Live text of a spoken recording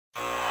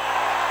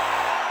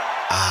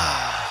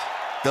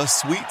The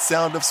sweet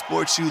sound of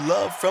sports you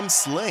love from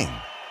Sling.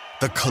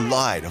 The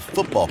collide of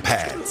football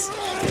pads.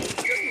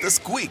 The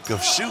squeak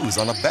of shoes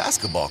on a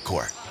basketball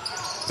court.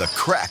 The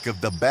crack of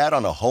the bat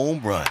on a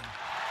home run.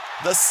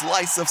 The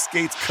slice of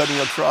skates cutting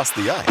across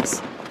the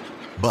ice.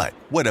 But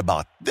what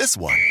about this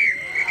one?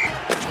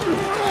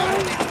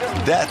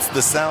 That's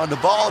the sound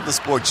of all the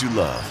sports you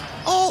love,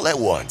 all at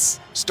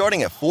once.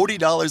 Starting at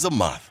 $40 a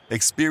month.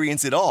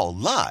 Experience it all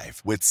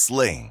live with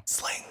Sling.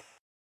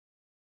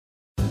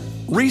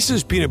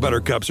 Reese's Peanut Butter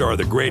Cups are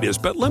the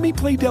greatest, but let me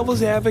play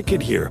devil's advocate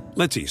here.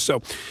 Let's see.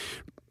 So,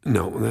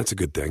 no, that's a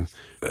good thing.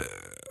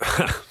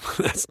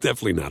 That's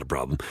definitely not a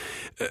problem.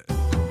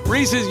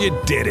 Reese's, you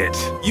did it.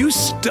 You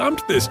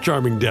stumped this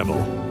charming devil.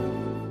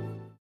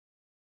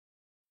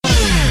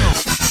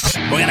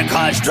 We're going to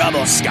cause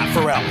trouble. Scott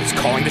Farrell is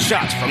calling the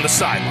shots from the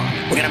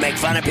sideline. We're going to make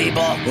fun of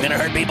people. We're going to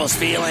hurt people's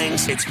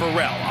feelings. It's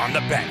Farrell on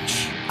the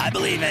bench. I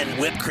believe in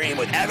whipped cream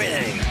with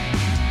everything.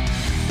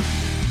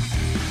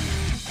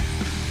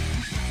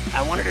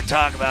 I wanted to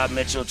talk about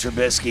Mitchell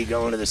Trubisky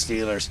going to the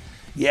Steelers.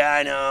 Yeah,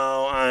 I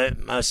know.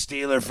 I'm a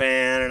Steeler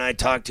fan, and I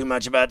talk too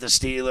much about the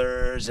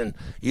Steelers, and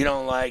you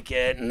don't like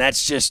it, and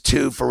that's just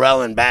too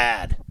Farrell and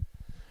bad.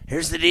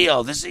 Here's the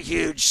deal. This is a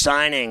huge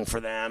signing for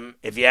them,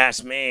 if you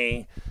ask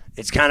me.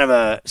 It's kind of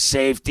a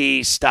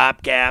safety,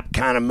 stopgap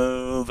kind of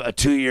move, a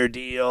 2-year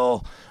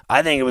deal.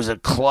 I think it was a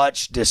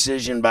clutch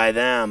decision by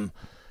them.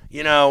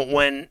 You know,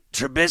 when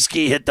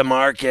Trubisky hit the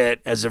market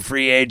as a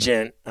free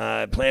agent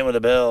playing with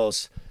the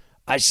Bills,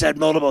 I said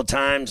multiple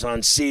times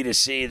on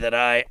C2C that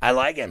I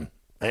like him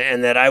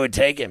and that I would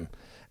take him.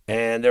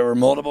 And there were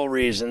multiple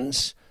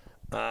reasons.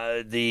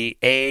 The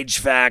age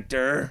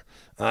factor,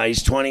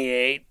 he's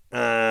 28.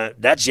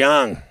 That's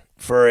young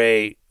for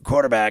a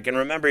quarterback. And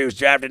remember, he was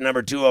drafted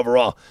number 2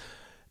 overall.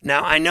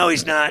 Now, I know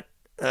he's not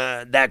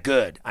that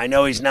good. I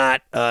know he's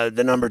not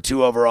the number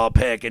 2 overall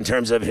pick in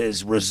terms of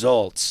his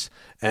results,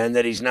 and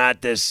that he's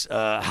not this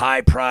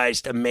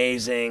high-priced,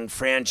 amazing,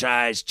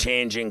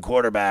 franchise-changing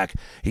quarterback.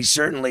 He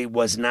certainly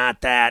was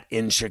not that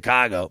in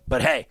Chicago.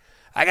 But, hey,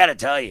 I got to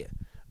tell you,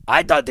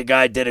 I thought the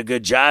guy did a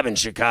good job in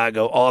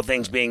Chicago, all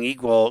things being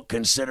equal,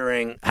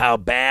 considering how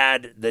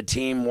bad the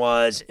team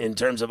was in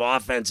terms of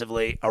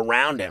offensively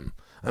around him.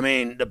 I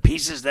mean, the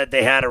pieces that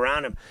they had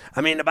around him.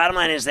 I mean, the bottom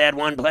line is they had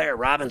one player,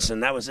 Robinson.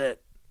 That was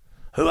it.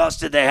 Who else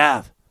did they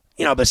have?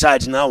 You know,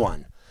 besides no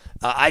one.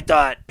 I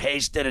thought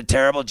Pace did a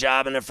terrible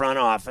job in the front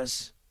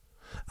office.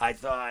 I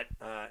thought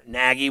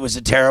Nagy was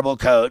a terrible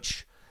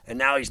coach. And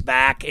now he's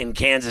back in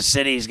Kansas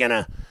City. He's going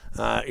to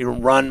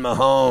run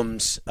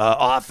Mahomes'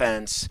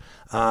 offense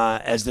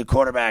as the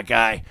quarterback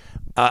guy.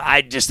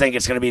 I just think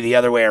it's going to be the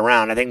other way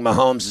around. I think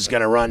Mahomes is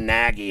going to run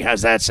Nagy.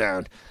 How's that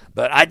sound?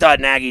 But I thought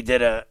Nagy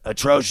did an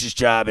atrocious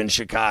job in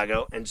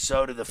Chicago, and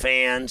so did the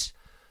fans.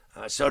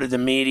 So did the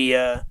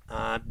media.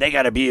 They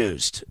got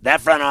abused. That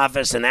front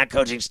office and that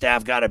coaching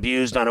staff got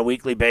abused on a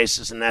weekly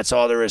basis, and that's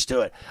all there is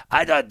to it.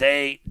 I thought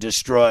they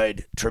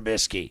destroyed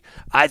Trubisky.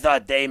 I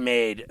thought they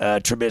made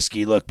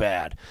Trubisky look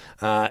bad.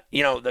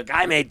 You know, the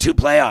guy made 2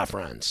 playoff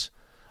runs.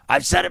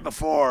 I've said it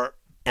before,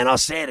 and I'll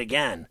say it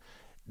again.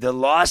 The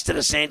loss to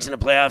the Saints in the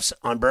playoffs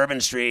on Bourbon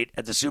Street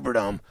at the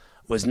Superdome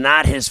was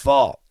not his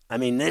fault. I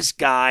mean, this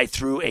guy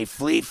threw a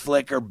flea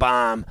flicker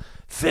bomb,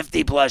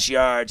 50-plus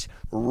yards,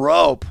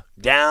 rope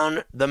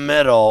down the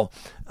middle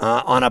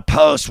on a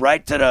post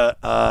right to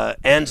the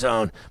end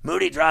zone.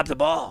 Moody dropped the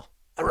ball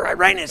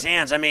right in his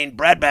hands. I mean,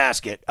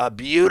 breadbasket, a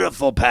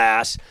beautiful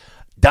pass,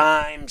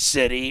 dime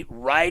city,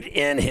 right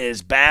in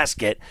his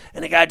basket,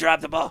 and the guy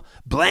dropped the ball.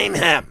 Blame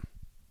him.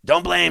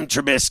 Don't blame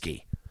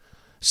Trubisky.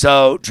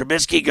 So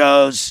Trubisky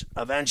goes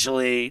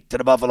eventually to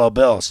the Buffalo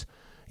Bills.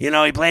 You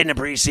know, he played in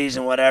the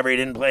preseason, whatever. He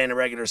didn't play in the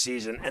regular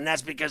season. And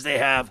that's because they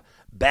have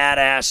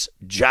badass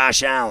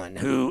Josh Allen,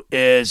 who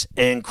is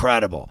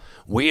incredible.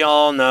 We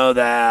all know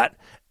that,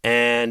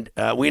 and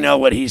we know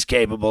what he's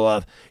capable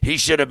of. He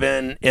should have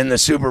been in the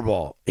Super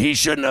Bowl. He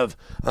shouldn't have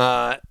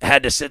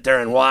had to sit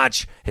there and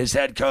watch his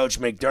head coach,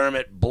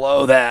 McDermott,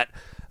 blow that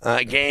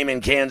game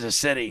in Kansas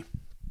City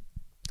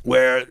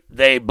where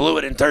they blew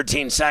it in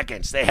 13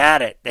 seconds. They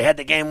had it. They had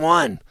the game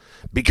won.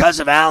 Because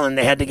of Allen,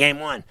 they had the game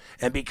won.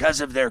 And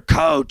because of their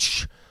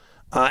coach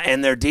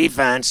and their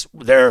defense,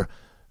 their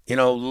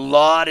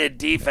lauded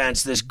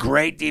defense, this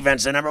great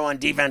defense, the number 1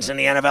 defense in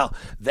the NFL,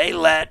 they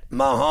let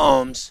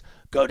Mahomes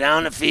go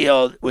down the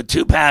field with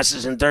 2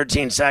 passes in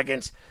 13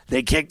 seconds.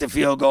 They kicked the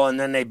field goal, and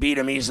then they beat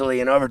him easily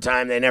in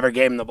overtime. They never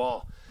gave him the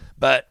ball.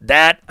 But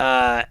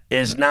that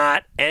is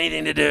not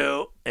anything to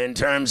do in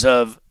terms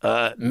of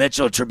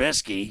Mitchell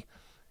Trubisky.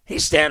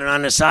 He's standing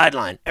on the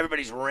sideline.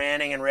 Everybody's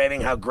ranting and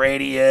raving how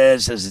great he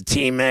is as a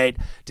teammate.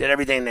 Did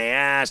everything they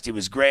asked. He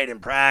was great in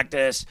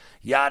practice.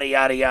 Yada,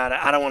 yada,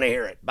 yada. I don't want to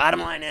hear it. Bottom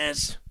line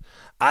is,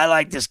 I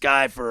like this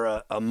guy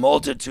for a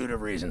multitude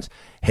of reasons.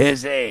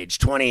 His age,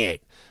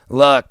 28.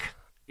 Look,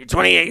 you're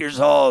 28 years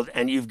old,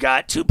 and you've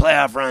got 2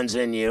 playoff runs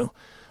in you.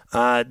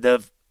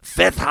 The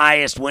 5th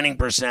highest winning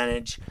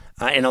percentage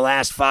in the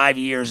last 5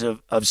 years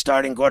of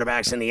starting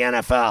quarterbacks in the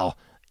NFL.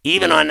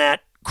 Even on that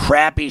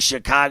crappy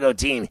Chicago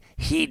team,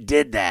 he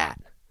did that.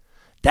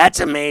 That's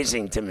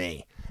amazing to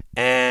me.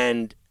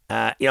 And,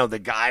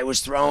 the guy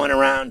was throwing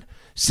around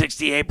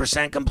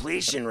 68%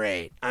 completion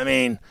rate. I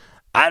mean,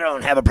 I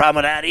don't have a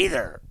problem with that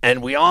either.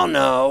 And we all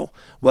know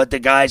what the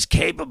guy's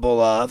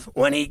capable of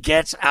when he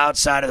gets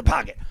outside of the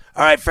pocket.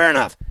 All right, fair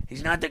enough.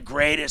 He's not the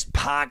greatest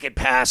pocket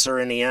passer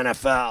in the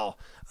NFL.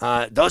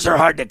 Those are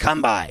hard to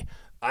come by.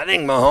 I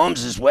think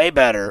Mahomes is way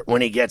better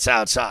when he gets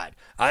outside.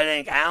 I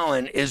think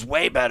Allen is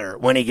way better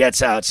when he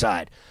gets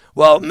outside.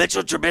 Well,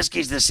 Mitchell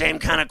Trubisky's the same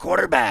kind of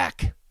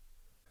quarterback.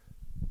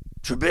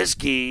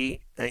 Trubisky,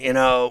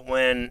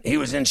 when he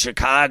was in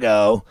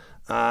Chicago,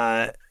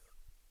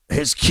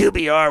 his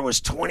QBR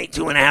was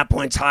 22.5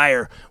 points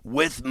higher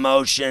with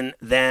motion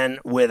than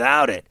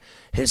without it.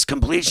 His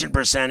completion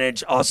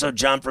percentage also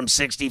jumped from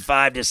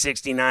 65 to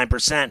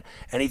 69%,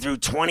 and he threw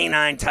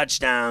 29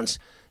 touchdowns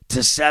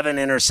to 7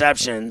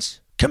 interceptions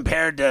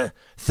compared to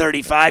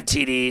 35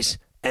 TDs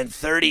and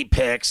 30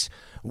 picks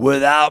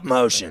without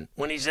motion.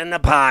 When he's in the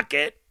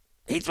pocket,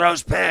 he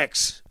throws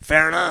picks.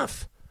 Fair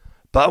enough.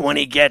 But when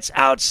he gets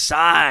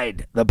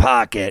outside the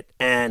pocket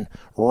and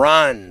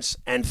runs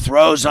and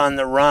throws on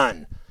the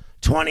run,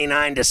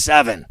 29 to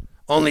 7,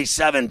 only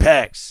 7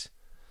 picks.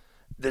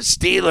 The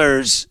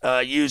Steelers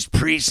used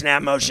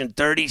pre-snap motion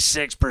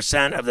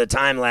 36% of the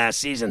time last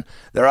season.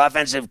 Their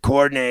offensive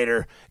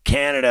coordinator,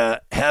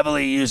 Canada,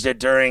 heavily used it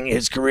during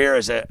his career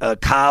as a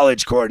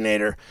college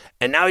coordinator.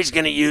 And now he's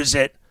going to use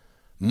it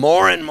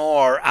more and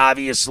more,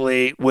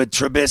 obviously, with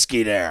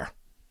Trubisky there.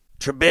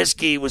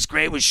 Trubisky was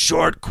great with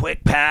short,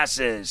 quick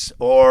passes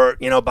or,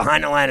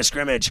 behind the line of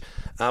scrimmage,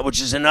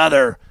 which is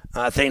another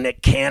thing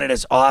that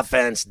Canada's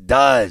offense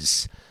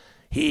does.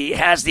 He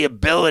has the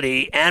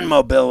ability and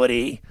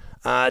mobility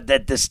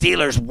that the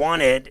Steelers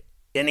wanted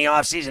in the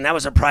offseason. That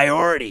was a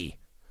priority.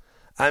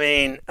 I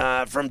mean,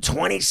 from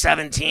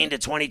 2017 to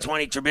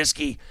 2020,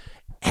 Trubisky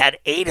had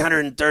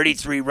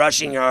 833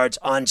 rushing yards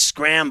on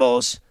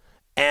scrambles,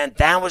 and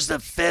that was the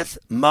 5th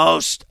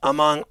most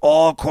among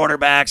all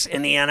quarterbacks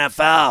in the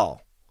NFL.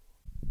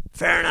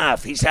 Fair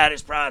enough. He's had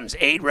his problems.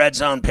 8 red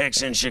zone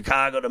picks in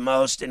Chicago, the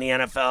most in the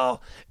NFL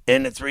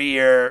in the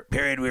 3-year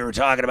period we were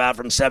talking about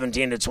from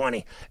 17 to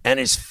 20. And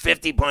his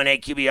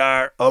 50.8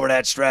 QBR over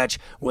that stretch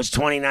was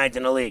 29th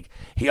in the league.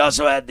 He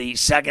also had the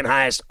second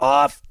highest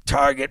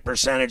off-target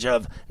percentage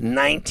of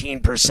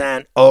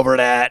 19% over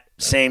that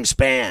same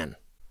span.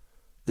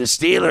 The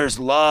Steelers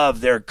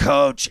love their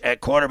coach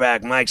at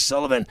quarterback, Mike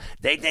Sullivan.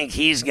 They think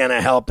he's going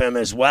to help him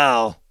as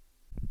well.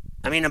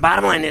 I mean, the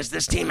bottom line is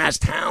this team has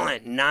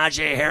talent.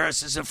 Najee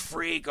Harris is a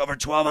freak, over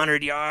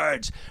 1,200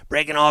 yards,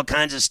 breaking all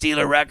kinds of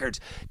Steeler records.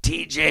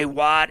 T.J.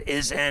 Watt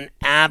is an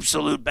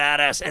absolute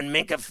badass, and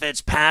Minkah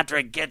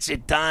Fitzpatrick gets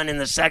it done in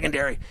the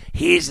secondary.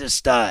 He's a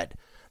stud.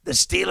 The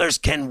Steelers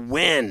can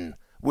win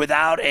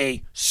without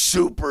a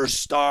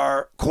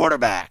superstar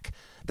quarterback.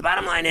 The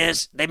bottom line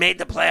is they made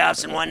the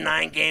playoffs and won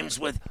 9 games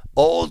with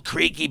old,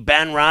 creaky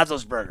Ben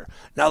Roethlisberger.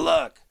 Now,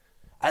 look,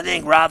 I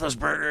think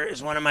Roethlisberger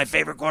is one of my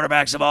favorite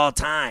quarterbacks of all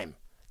time.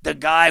 The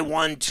guy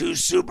won 2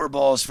 Super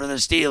Bowls for the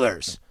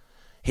Steelers.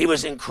 He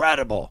was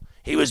incredible.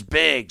 He was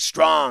big,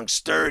 strong,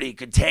 sturdy,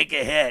 could take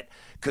a hit,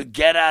 could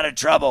get out of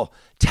trouble.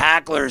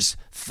 Tacklers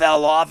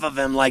fell off of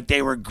him like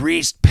they were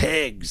greased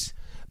pigs.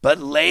 But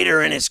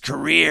later in his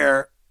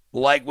career,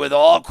 like with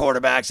all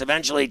quarterbacks,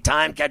 eventually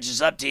time catches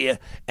up to you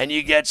and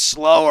you get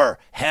slower,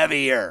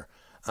 heavier,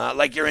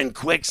 like you're in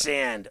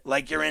quicksand,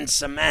 like you're in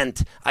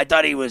cement. I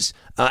thought he was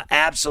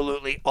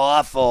absolutely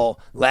awful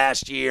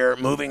last year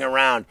moving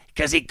around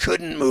because he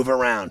couldn't move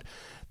around.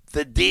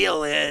 The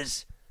deal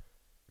is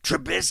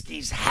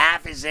Trubisky's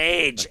half his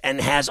age and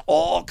has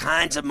all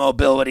kinds of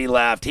mobility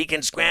left. He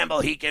can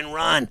scramble, he can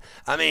run.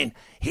 I mean,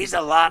 he's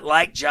a lot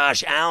like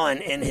Josh Allen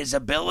in his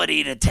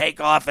ability to take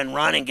off and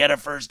run and get a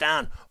first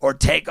down, or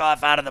take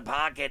off out of the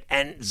pocket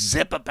and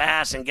zip a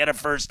pass and get a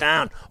first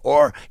down,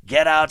 or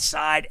get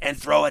outside and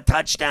throw a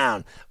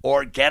touchdown,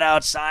 or get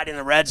outside in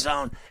the red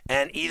zone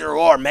and either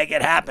or make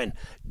it happen.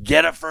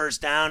 Get a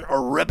first down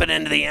or rip it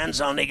into the end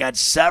zone. They got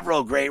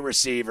several great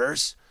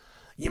receivers.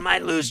 You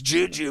might lose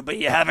Juju, but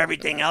you have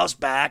everything else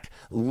back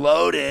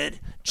loaded.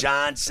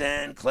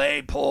 Johnson,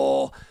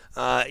 Claypool,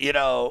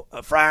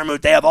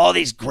 Freiermuth. They have all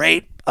these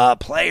great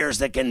players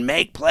that can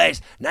make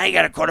plays. Now you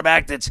got a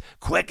quarterback that's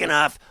quick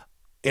enough,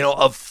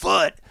 of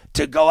foot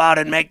to go out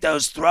and make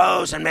those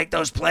throws and make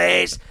those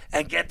plays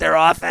and get their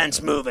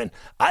offense moving.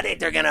 I think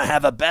they're going to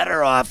have a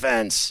better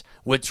offense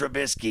with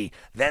Trubisky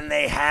than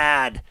they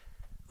had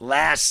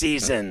last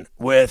season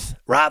with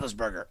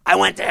Roethlisberger. I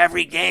went to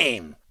every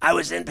game. I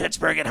was in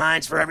Pittsburgh at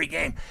Heinz for every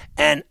game,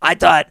 and I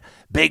thought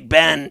Big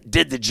Ben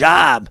did the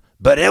job,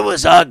 but it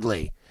was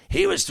ugly.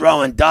 He was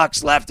throwing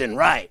ducks left and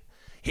right.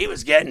 He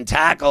was getting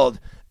tackled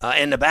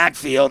in the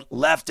backfield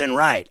left and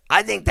right.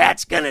 I think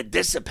that's going to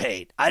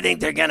dissipate. I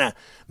think they're going to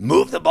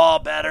move the ball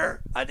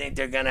better. I think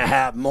they're going to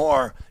have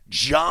more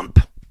jump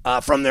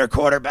from their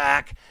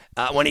quarterback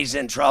when he's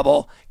in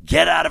trouble,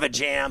 get out of a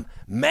jam,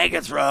 make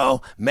a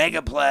throw, make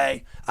a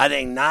play. I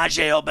think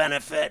Najee will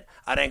benefit.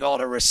 I think all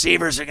the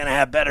receivers are going to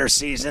have better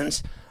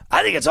seasons.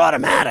 I think it's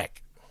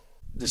automatic.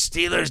 the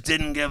Steelers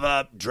didn't give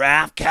up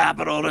draft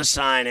capital to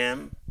sign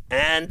him,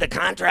 and the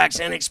contract's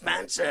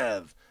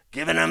inexpensive,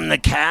 giving him the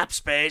cap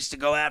space to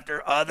go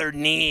after other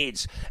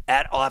needs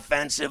at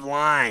offensive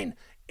line,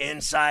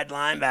 inside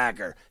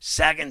linebacker,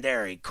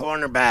 secondary,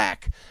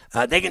 cornerback.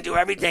 They can do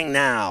everything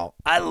now.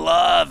 I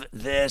love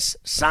this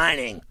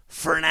signing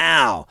for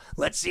now.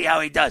 Let's see how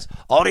he does.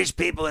 All these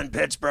people in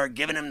Pittsburgh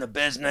giving him the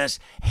business,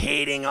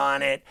 hating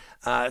on it,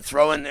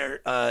 throwing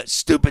their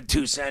stupid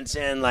 2 cents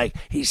in like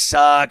he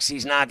sucks,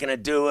 he's not going to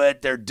do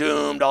it, they're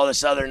doomed, all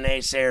this other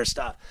naysayer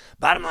stuff.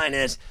 Bottom line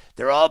is,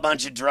 they're all a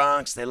bunch of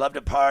drunks. They love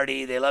to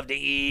party. They love to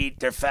eat.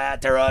 They're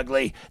fat. They're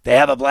ugly. They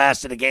have a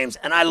blast at the games.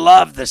 And I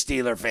love the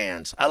Steeler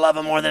fans. I love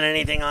them more than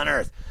anything on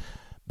earth.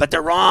 But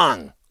they're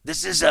wrong.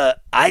 This is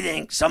I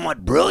think,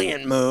 somewhat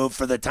brilliant move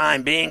for the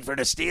time being for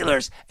the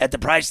Steelers at the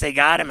price they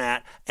got him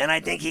at. And I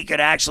think he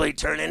could actually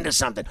turn into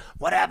something.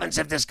 What happens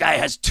if this guy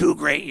has 2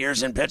 great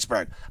years in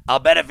Pittsburgh? I'll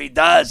bet if he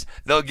does,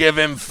 they'll give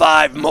him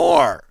 5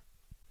 more.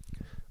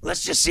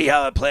 Let's just see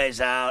how it plays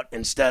out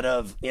instead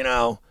of,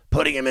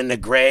 putting him in the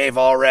grave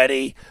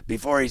already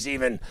before he's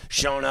even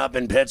shown up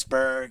in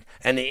Pittsburgh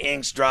and the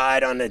ink's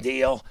dried on the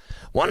deal.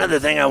 One other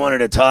thing I wanted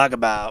to talk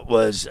about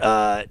was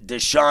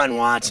Deshaun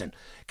Watson.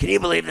 Can you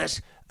believe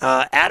this?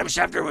 Adam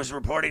Schefter was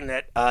reporting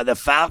that the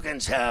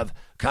Falcons have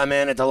come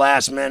in at the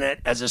last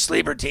minute as a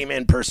sleeper team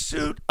in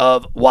pursuit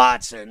of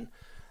Watson.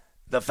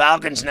 The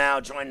Falcons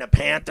now join the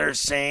Panthers,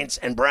 Saints,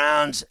 and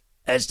Browns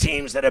as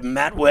teams that have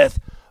met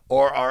with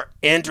or are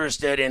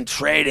interested in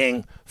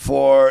trading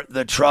for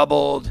the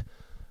troubled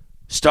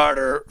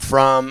starter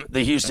from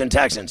the Houston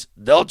Texans.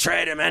 They'll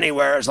trade him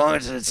anywhere as long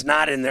as it's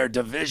not in their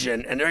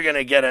division, and they're going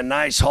to get a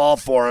nice haul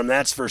for him,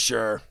 that's for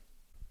sure.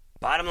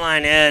 Bottom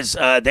line is,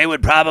 they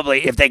would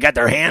probably, if they got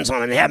their hands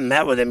on him, they haven't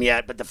met with him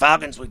yet, but the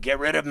Falcons would get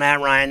rid of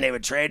Matt Ryan. They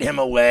would trade him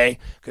away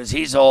because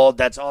he's old.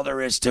 That's all there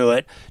is to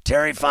it.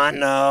 Terry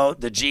Fontenot,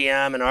 the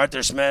GM, and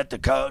Arthur Smith, the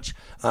coach,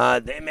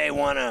 they may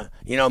want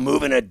to,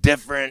 move in a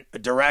different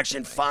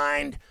direction,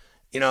 find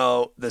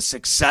the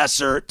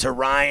successor to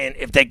Ryan.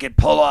 If they could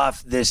pull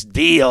off this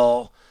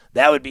deal,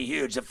 that would be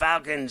huge. The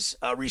Falcons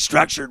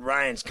restructured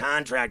Ryan's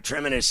contract,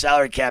 trimming his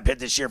salary cap hit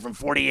this year from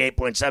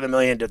 $48.7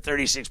 million to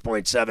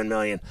 $36.7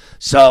 million.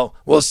 So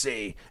we'll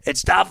see.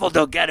 It's doubtful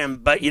they'll get him,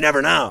 but you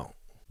never know.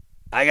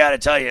 I got to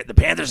tell you, the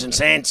Panthers and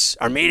Saints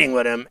are meeting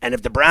with him, and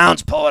if the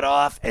Browns pull it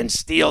off and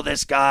steal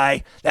this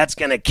guy, that's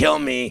going to kill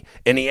me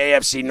in the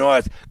AFC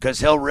North because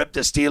he'll rip the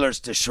Steelers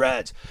to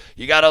shreds.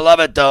 You got to love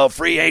it, though.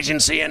 Free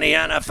agency in the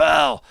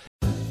NFL.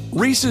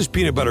 Reese's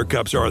Peanut Butter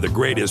Cups are the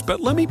greatest,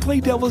 but let me play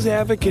devil's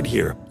advocate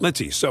here. Let's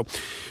see. So,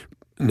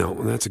 no,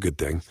 that's a good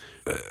thing.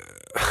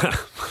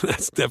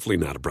 That's definitely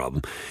not a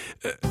problem.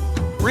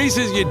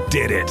 Reese's, you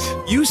did it.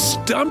 You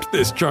stumped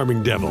this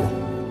charming devil.